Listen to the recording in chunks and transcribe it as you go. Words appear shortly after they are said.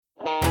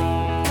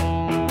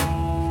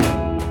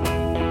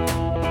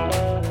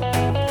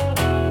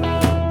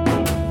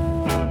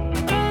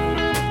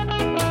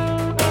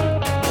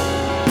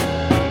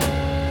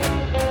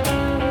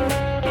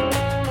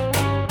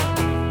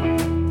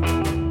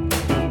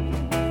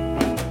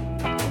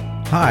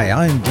Hi,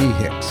 I'm Dee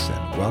Hicks,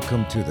 and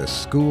welcome to the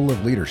School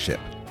of Leadership,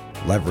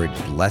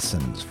 leveraged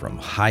lessons from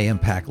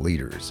high-impact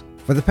leaders.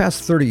 For the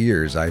past 30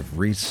 years, I've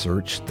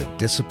researched the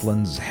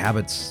disciplines,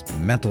 habits,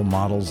 mental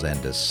models,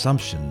 and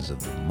assumptions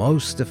of the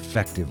most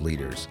effective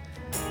leaders.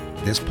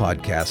 This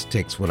podcast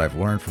takes what I've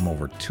learned from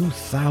over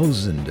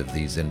 2,000 of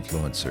these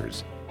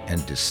influencers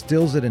and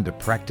distills it into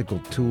practical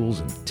tools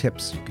and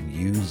tips you can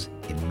use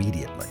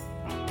immediately.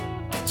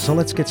 So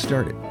let's get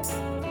started.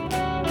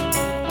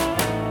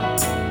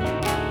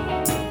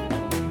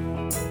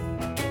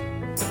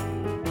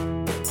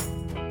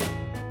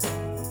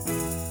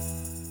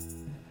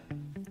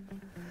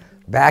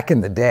 Back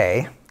in the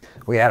day,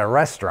 we had a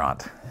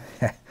restaurant,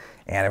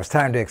 and it was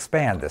time to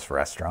expand this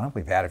restaurant.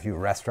 We've had a few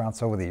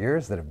restaurants over the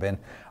years that have been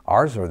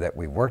ours or that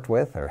we worked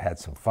with or had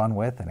some fun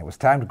with, and it was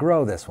time to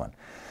grow this one.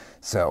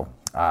 So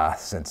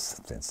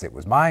since it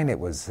was mine, it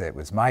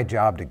was my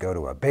job to go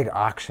to a big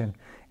auction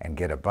and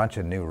get a bunch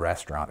of new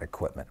restaurant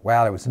equipment.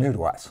 Well, it was new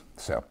to us,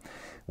 so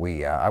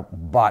we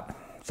bought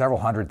several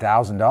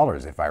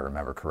 $100,000, if I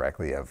remember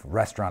correctly, of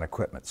restaurant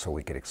equipment so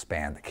we could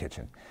expand the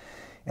kitchen.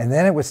 And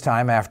then it was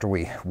time, after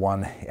we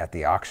won at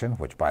the auction,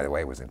 which by the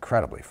way was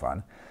incredibly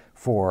fun,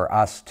 for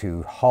us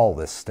to haul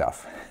this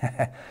stuff.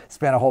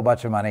 Spent a whole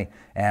bunch of money,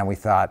 and we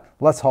thought,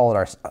 let's haul it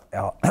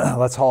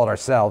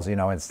ourselves,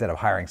 instead of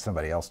hiring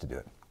somebody else to do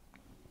it.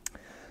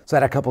 So I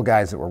had a couple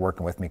guys that were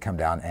working with me come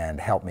down and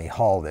help me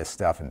haul this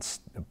stuff and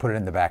put it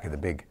in the back of the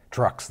big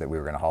trucks that we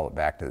were going to haul it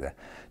back to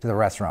the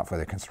restaurant for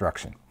the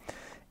construction.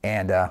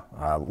 And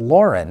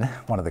Lauren,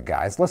 one of the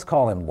guys, let's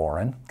call him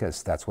Lauren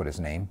because that's what his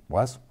name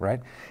was, right?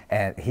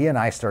 And he and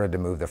I started to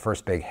move the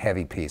first big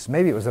heavy piece.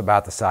 Maybe it was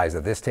about the size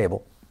of this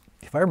table.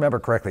 If I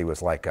remember correctly, it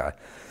was like a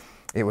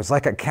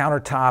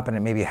countertop, and it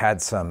maybe had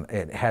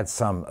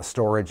some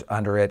storage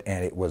under it,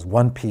 and it was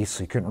one piece,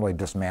 so you couldn't really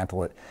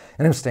dismantle it.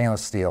 And it was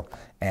stainless steel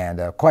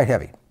and quite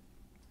heavy.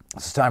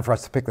 It's time for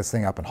us to pick this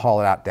thing up and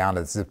haul it out down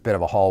to this bit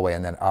of a hallway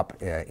and then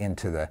up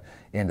into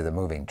the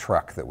moving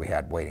truck that we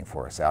had waiting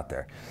for us out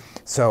there.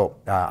 So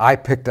I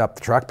picked up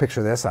the truck.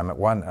 Picture this: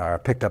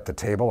 picked up the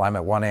table. I'm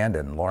at one end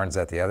and Lauren's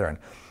at the other. And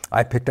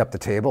I picked up the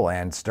table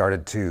and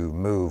started to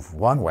move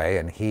one way,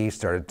 and he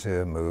started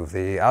to move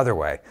the other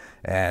way.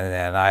 And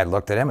then I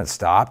looked at him and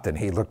stopped, and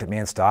he looked at me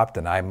and stopped,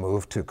 and I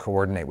moved to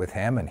coordinate with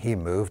him, and he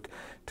moved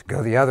to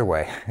go the other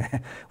way.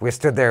 We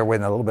stood there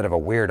with a little bit of a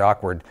weird,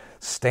 awkward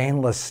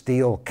stainless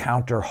steel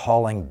counter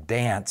hauling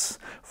dance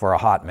for a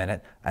hot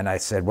minute. And I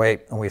said,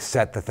 wait, and we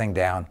set the thing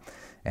down.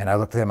 And I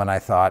looked at him and I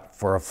thought,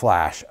 for a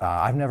flash,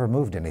 I've never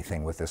moved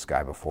anything with this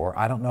guy before.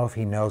 I don't know if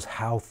he knows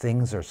how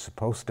things are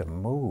supposed to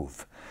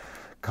move.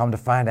 Come to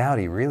find out,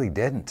 he really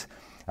didn't.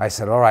 I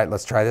said, all right,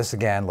 let's try this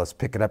again. Let's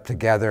pick it up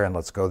together and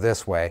let's go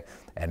this way.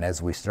 And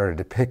as we started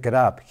to pick it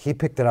up, he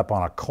picked it up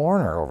on a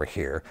corner over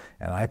here,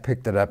 and I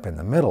picked it up in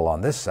the middle on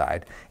this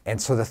side.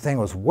 And so the thing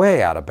was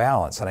way out of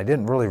balance, and I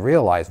didn't really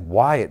realize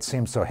why it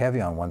seemed so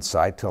heavy on one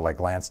side till I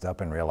glanced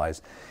up and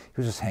realized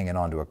he was just hanging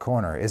onto a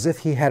corner, as if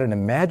he had an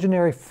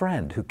imaginary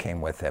friend who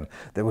came with him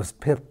that was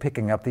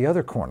picking up the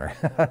other corner.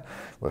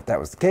 Well, if that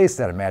was the case,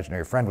 that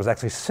imaginary friend was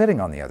actually sitting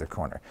on the other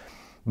corner.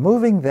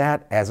 Moving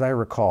that, as I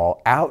recall,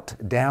 out,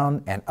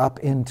 down, and up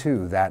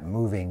into that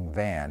moving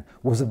van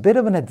was a bit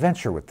of an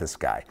adventure with this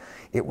guy.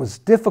 It was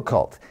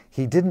difficult.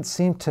 He didn't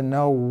seem to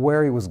know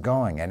where he was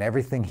going, and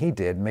everything he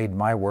did made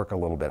my work a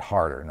little bit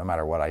harder, no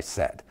matter what I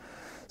said.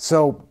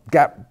 So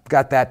got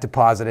that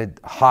deposited,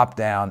 hopped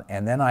down,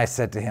 and then I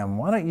said to him,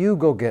 why don't you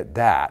go get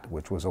that,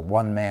 which was a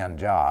one-man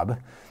job,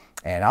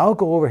 and I'll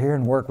go over here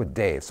and work with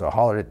Dave. So I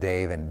hollered at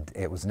Dave, and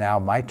it was now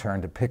my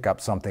turn to pick up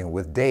something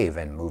with Dave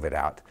and move it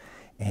out.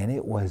 And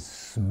it was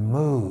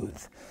smooth.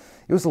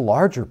 It was a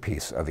larger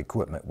piece of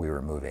equipment we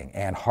were moving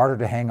and harder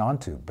to hang on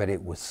to, but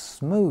it was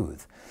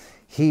smooth.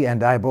 He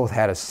and I both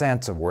had a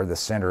sense of where the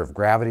center of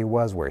gravity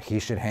was, where he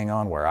should hang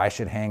on, where I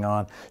should hang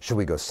on. Should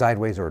we go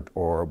sideways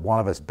or one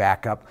of us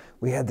back up?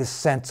 We had this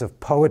sense of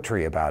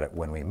poetry about it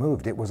when we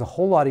moved. It was a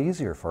whole lot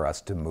easier for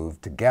us to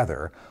move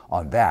together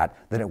on that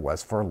than it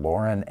was for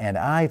Lauren and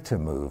I to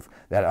move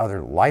that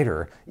other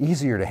lighter,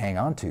 easier to hang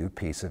on to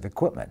piece of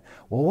equipment.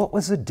 Well, what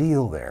was the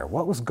deal there?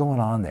 What was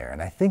going on there?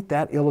 And I think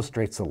that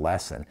illustrates a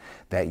lesson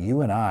that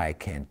you and I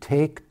can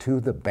take to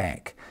the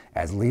bank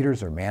as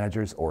leaders or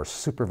managers or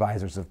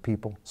supervisors of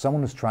people,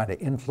 someone who's trying to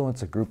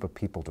influence a group of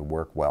people to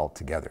work well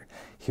together.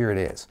 Here it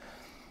is.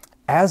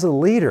 As a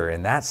leader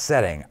in that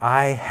setting,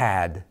 I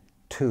had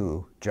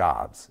two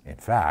jobs. In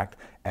fact,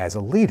 as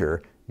a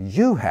leader,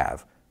 you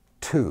have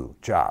two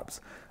jobs.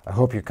 I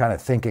hope you're kind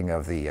of thinking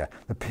of the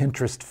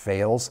Pinterest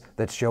fails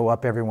that show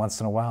up every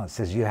once in a while. It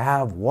says you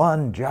have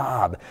one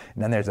job,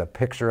 and then there's a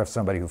picture of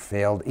somebody who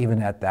failed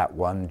even at that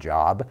one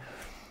job.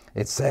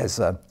 It says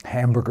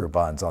hamburger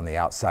buns on the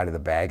outside of the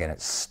bag, and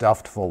it's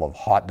stuffed full of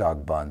hot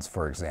dog buns,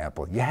 for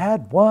example. You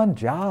had one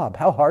job.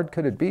 How hard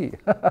could it be?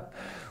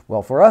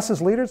 Well, for us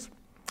as leaders,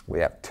 we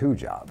have two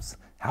jobs.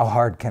 How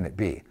hard can it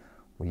be?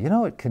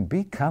 Well, it can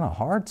be kind of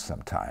hard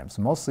sometimes,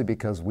 mostly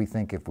because we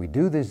think if we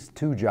do these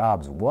two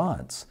jobs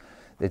once,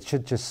 it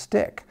should just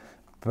stick.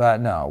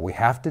 But no, we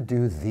have to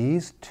do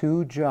these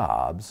two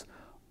jobs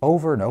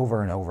over and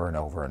over and over and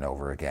over and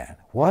over again.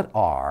 What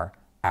are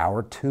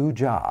our two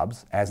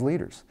jobs as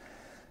leaders?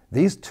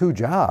 These two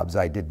jobs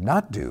I did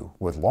not do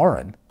with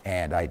Lauren,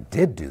 and I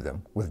did do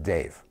them with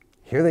Dave.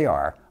 Here they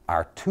are.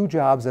 Our two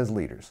jobs as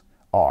leaders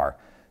are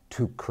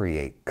to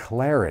create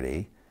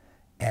clarity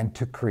and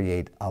to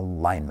create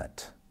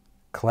alignment.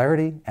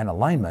 Clarity and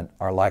alignment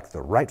are like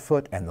the right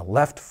foot and the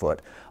left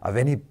foot of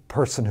any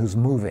person who's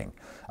moving,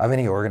 of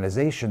any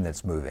organization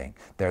that's moving.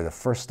 They're the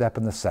first step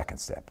and the second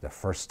step, the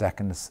first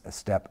step and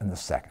the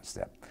second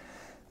step.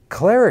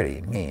 Clarity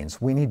means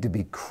we need to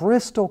be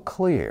crystal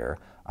clear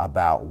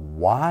about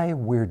why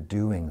we're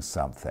doing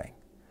something.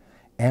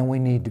 And we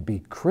need to be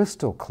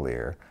crystal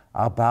clear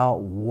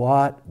about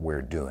what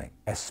we're doing,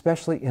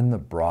 especially in the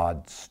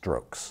broad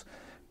strokes.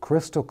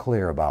 Crystal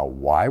clear about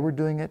why we're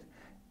doing it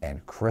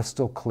and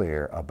crystal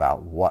clear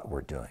about what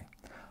we're doing.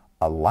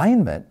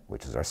 Alignment,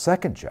 which is our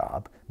second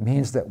job,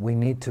 means that we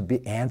need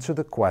to answer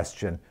the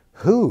question,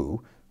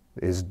 who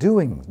is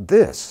doing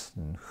this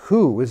and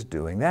who is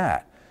doing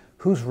that?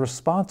 Who's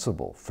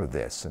responsible for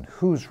this and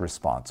who's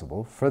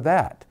responsible for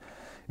that?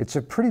 It's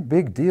a pretty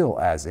big deal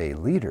as a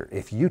leader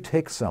if you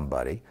take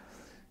somebody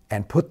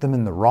and put them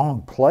in the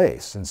wrong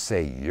place and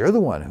say, you're the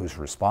one who's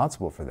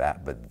responsible for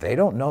that, but they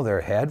don't know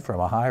their head from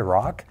a high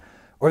rock,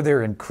 or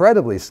they're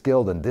incredibly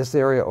skilled in this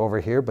area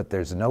over here, but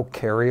there's no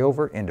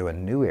carryover into a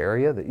new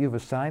area that you've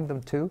assigned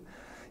them to.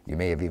 You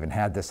may have even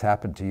had this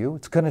happen to you.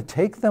 It's going to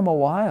take them a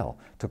while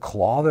to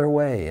claw their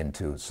way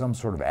into some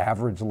sort of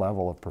average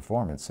level of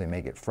performance. They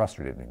may get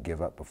frustrated and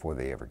give up before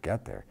they ever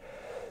get there.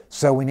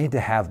 So we need to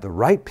have the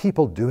right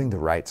people doing the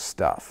right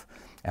stuff.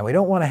 And we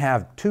don't want to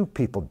have two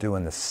people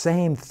doing the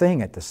same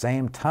thing at the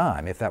same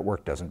time if that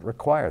work doesn't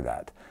require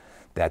that.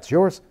 That's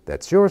yours,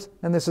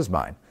 and this is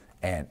mine.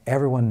 And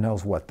everyone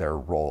knows what their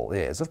role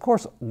is. Of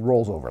course,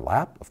 roles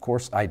overlap. Of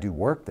course, I do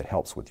work that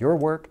helps with your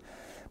work.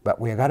 But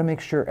we got to make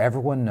sure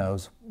everyone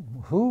knows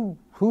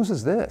whose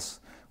is this.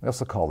 We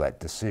also call that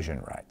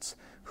decision rights.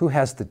 Who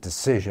has the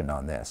decision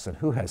on this and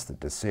who has the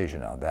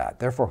decision on that?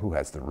 Therefore, who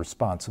has the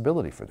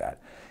responsibility for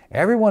that?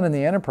 Everyone in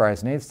the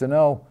enterprise needs to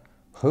know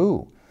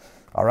who.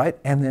 All right?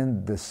 And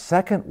then the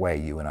second way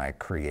you and I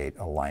create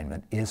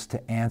alignment is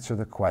to answer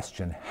the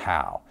question,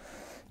 how?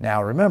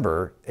 Now,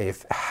 remember,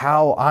 if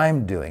how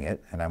I'm doing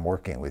it, and I'm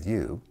working with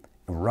you,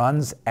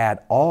 runs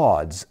at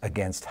odds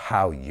against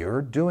how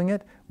you're doing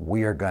it,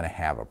 we are going to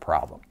have a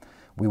problem.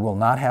 We will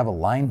not have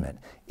alignment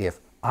if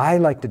I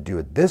like to do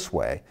it this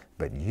way,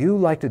 but you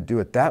like to do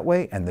it that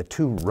way, and the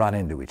two run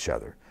into each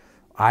other.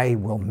 I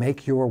will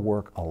make your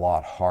work a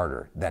lot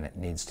harder than it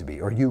needs to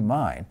be, or you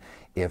mine,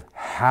 if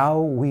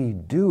how we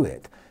do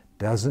it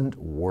doesn't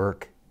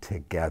work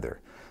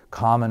together.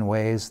 Common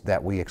ways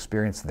that we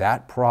experience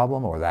that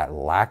problem or that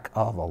lack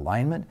of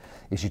alignment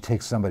is you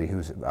take somebody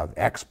who's an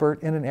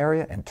expert in an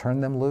area and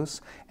turn them loose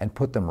and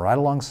put them right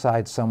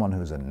alongside someone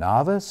who's a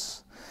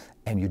novice,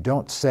 and you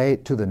don't say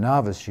to the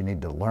novice, you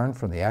need to learn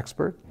from the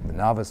expert. The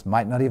novice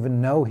might not even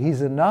know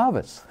he's a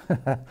novice.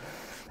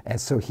 And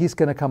so he's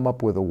going to come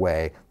up with a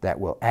way that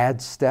will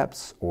add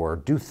steps or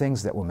do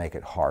things that will make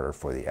it harder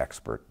for the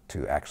expert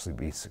to actually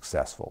be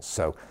successful.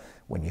 So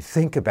when you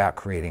think about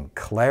creating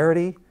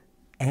clarity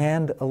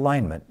and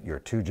alignment, your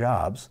two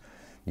jobs,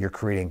 you're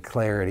creating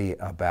clarity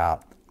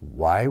about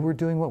why we're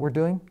doing what we're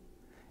doing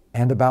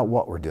and about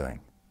what we're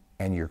doing.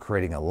 And you're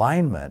creating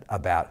alignment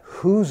about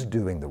who's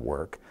doing the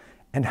work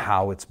and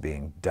how it's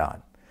being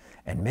done.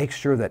 And make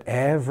sure that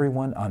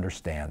everyone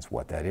understands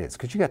what that is.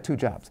 Because you got two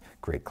jobs: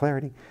 create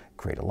clarity,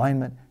 create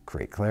alignment,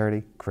 create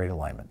clarity, create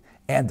alignment.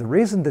 And the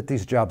reason that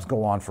these jobs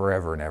go on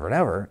forever and ever and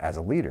ever as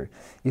a leader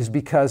is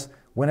because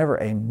whenever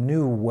a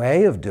new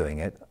way of doing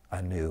it,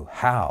 a new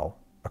how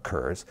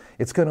occurs,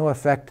 it's going to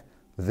affect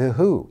the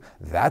who.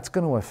 That's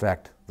going to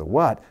affect the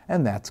what,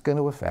 and that's going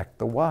to affect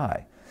the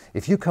why.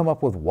 If you come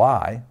up with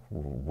why,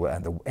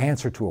 and the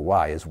answer to a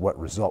why is what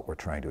result we're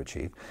trying to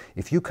achieve.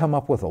 If you come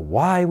up with a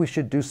why we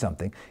should do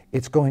something,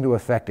 it's going to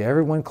affect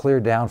everyone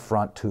clear down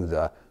front to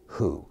the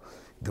who.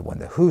 When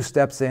the who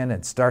steps in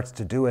and starts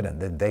to do it,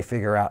 and then they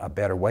figure out a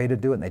better way to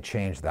do it, and they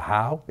change the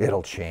how,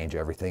 it'll change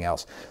everything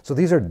else. So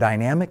these are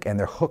dynamic and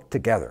they're hooked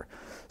together.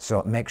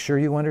 So make sure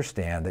you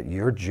understand that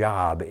your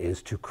job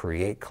is to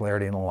create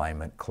clarity and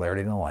alignment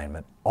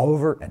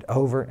over and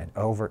over and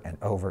over and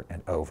over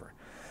and over.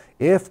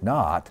 If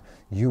not,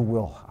 you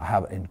will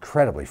have an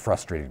incredibly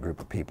frustrated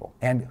group of people.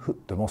 And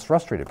the most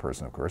frustrated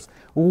person, of course,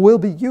 will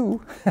be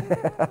you.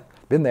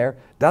 Been there,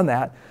 done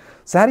that.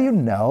 So how do you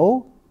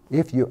know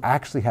if you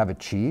actually have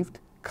achieved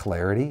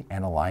clarity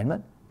and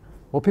alignment?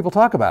 Well, people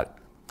talk about it.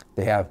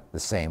 They have the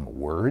same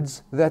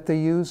words that they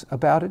use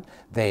about it.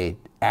 They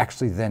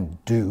actually then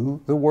do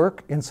the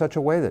work in such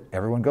a way that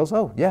everyone goes,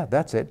 oh, yeah,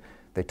 that's it.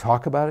 They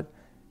talk about it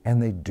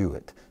and they do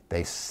it.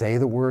 They say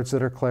the words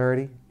that are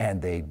clarity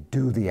and they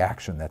do the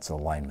action that's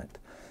alignment.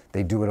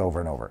 They do it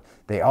over and over.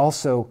 You'll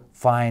also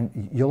find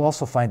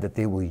that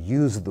they will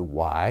use the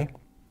why,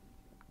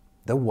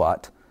 the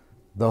what,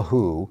 the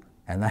who,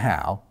 and the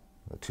how,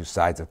 the two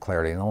sides of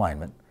clarity and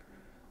alignment,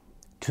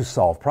 to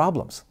solve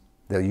problems.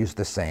 They'll use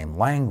the same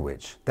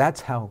language.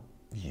 That's how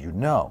you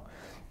know.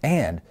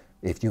 And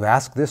if you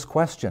ask this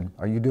question,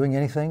 are you doing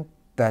anything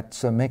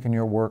that's making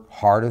your work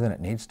harder than it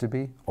needs to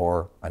be?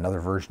 Or another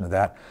version of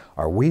that,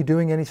 are we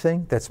doing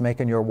anything that's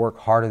making your work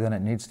harder than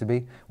it needs to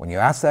be? When you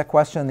ask that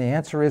question, the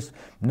answer is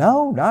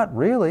no, not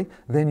really.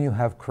 Then you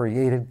have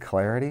created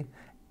clarity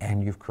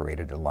and you've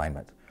created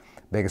alignment.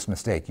 Biggest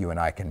mistake you and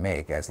I can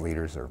make as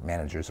leaders or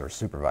managers or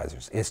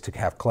supervisors is to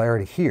have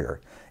clarity here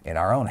in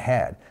our own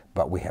head,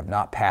 but we have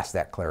not passed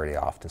that clarity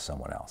off to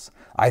someone else.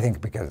 I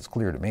think because it's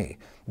clear to me,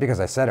 because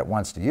I said it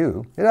once to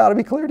you, it ought to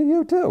be clear to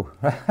you too.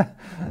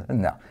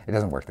 No, it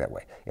doesn't work that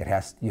way.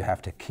 You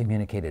have to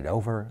communicate it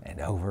over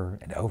and over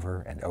and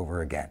over and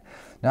over again.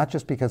 Not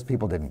just because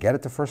people didn't get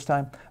it the first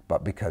time,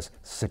 but because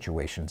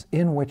situations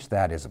in which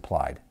that is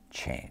applied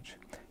change.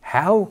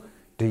 How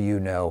do you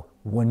know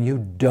when you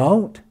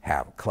don't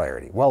have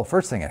clarity? Well, the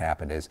first thing that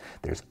happened is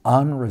there's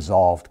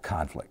unresolved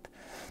conflict.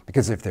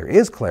 Because if there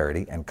is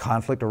clarity and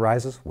conflict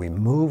arises, we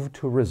move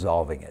to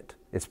resolving it.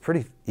 It's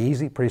pretty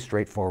easy, pretty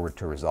straightforward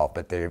to resolve.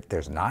 But if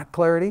there's not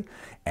clarity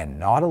and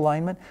not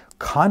alignment,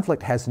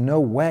 conflict has no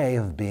way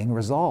of being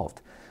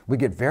resolved. We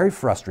get very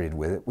frustrated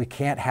with it. We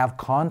can't have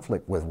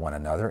conflict with one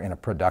another in a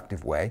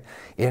productive way,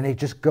 and it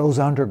just goes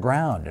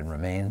underground and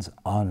remains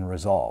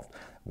unresolved.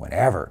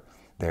 Whenever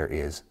there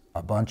is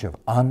a bunch of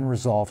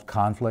unresolved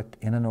conflict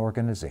in an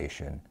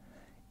organization,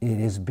 it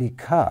is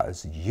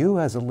because you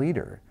as a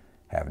leader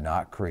have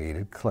not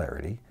created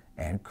clarity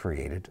and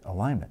created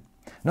alignment.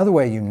 Another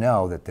way you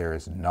know that there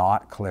is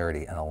not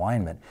clarity and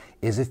alignment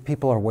is if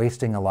people are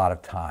wasting a lot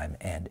of time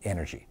and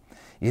energy,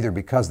 either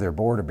because they're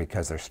bored or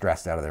because they're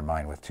stressed out of their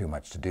mind with too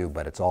much to do,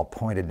 but it's all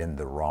pointed in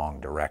the wrong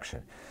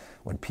direction.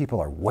 When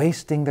people are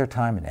wasting their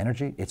time and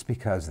energy, it's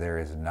because there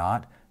is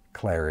not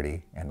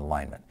clarity and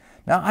alignment.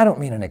 Now, I don't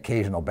mean an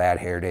occasional bad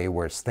hair day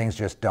where things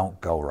just don't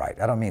go right.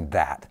 I don't mean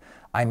that.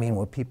 I mean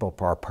when people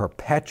are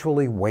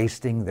perpetually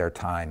wasting their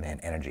time and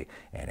energy,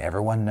 and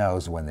everyone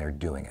knows when they're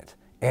doing it.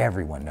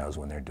 Everyone knows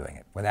when they're doing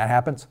it. When that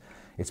happens,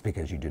 it's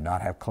because you do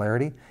not have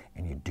clarity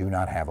and you do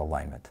not have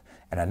alignment.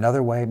 And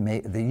another way,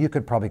 you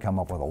could probably come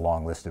up with a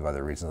long list of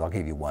other reasons. I'll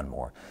give you one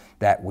more.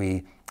 That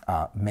we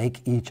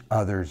make each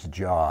other's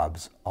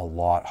jobs a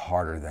lot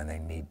harder than they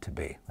need to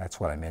be. That's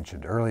what I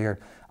mentioned earlier.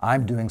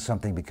 I'm doing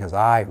something because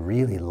I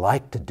really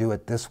like to do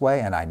it this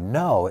way, and I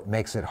know it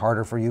makes it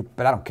harder for you,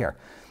 but I don't care.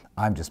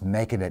 I'm just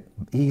making it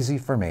easy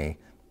for me.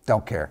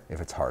 Don't care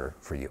if it's harder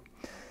for you.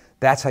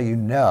 That's how you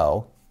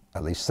know,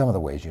 at least some of the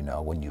ways you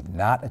know, when you've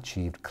not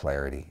achieved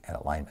clarity and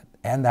alignment.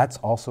 And that's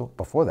also,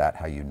 before that,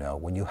 how you know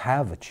when you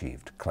have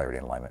achieved clarity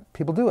and alignment.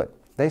 People do it.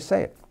 They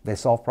say it. They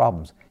solve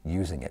problems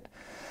using it.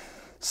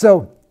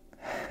 So,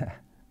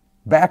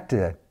 back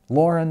to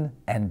Lauren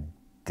and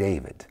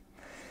David.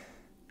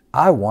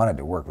 I wanted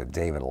to work with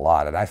David a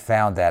lot, and I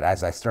found that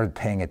as I started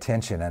paying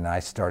attention and I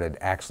started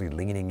actually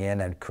leaning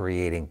in and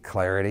creating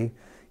clarity,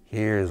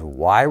 here's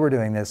why we're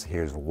doing this,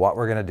 here's what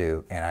we're going to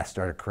do, and I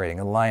started creating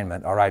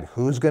alignment. All right,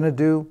 who's going to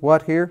do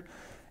what here?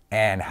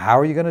 And how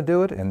are you going to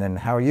do it? And then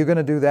how are you going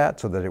to do that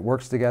so that it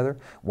works together?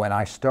 When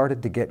I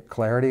started to get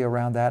clarity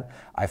around that,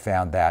 I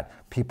found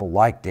that people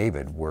like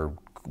David were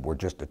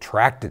just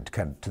attracted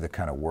to the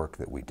kind of work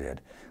that we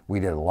did. We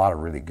did a lot of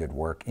really good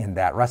work in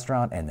that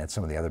restaurant and then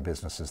some of the other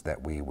businesses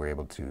that we were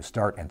able to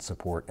start and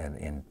support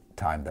in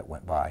time that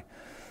went by.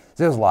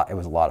 So it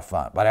was a lot of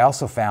fun. But I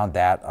also found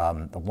that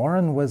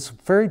Lauren was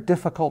very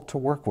difficult to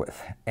work with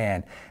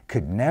and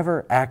could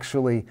never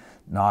actually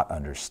not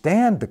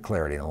understand the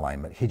clarity and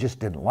alignment. He just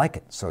didn't like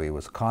it. So he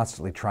was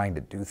constantly trying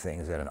to do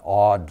things in an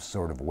odd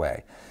sort of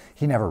way.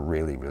 He never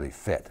really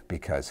fit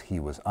because he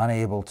was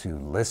unable to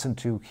listen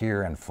to,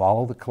 hear, and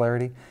follow the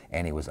clarity,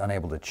 and he was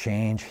unable to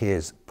change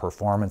his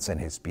performance and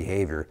his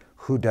behavior,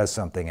 who does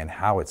something and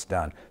how it's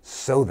done,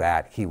 so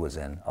that he was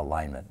in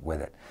alignment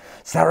with it.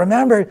 So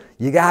remember,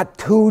 you got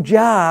two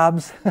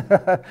jobs.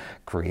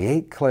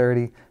 Create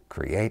clarity,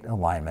 create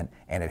alignment,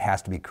 and it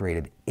has to be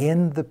created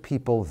in the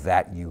people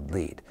that you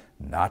lead,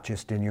 not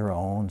just in your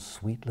own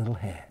sweet little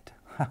head.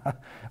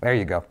 There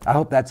you go. I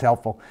hope that's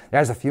helpful.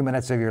 There's a few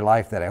minutes of your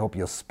life that I hope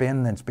you'll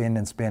spin and spin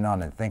and spin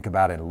on and think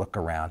about and look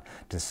around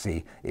to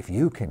see if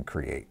you can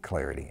create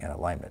clarity and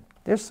alignment.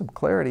 There's some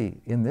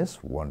clarity in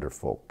this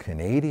wonderful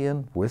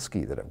Canadian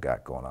whiskey that I've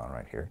got going on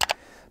right here.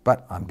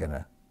 But I'm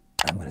gonna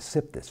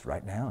sip this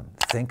right now and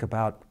think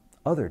about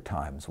other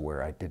times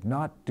where I did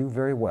not do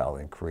very well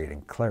in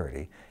creating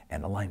clarity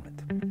and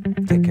alignment.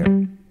 Take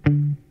care.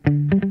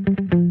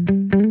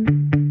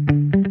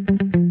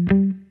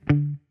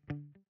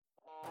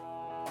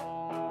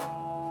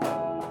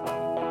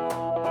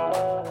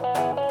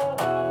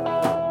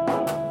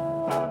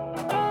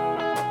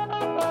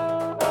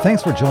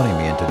 Thanks for joining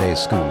me in today's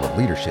School of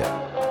Leadership.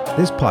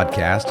 This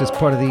podcast is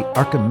part of the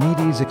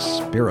Archimedes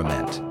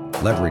Experiment,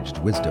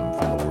 leveraged wisdom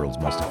from the world's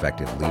most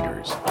effective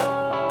leaders.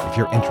 If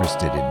you're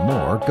interested in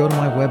more, go to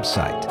my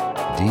website,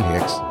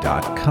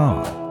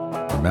 dhicks.com.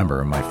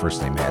 Remember, my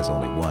first name has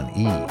only one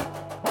E.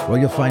 Well,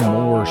 you'll find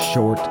more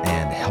short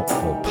and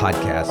helpful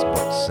podcasts,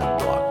 books, and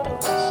blog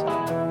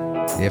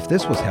posts. If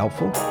this was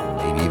helpful,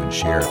 maybe even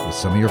share it with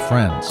some of your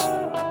friends.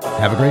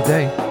 Have a great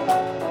day.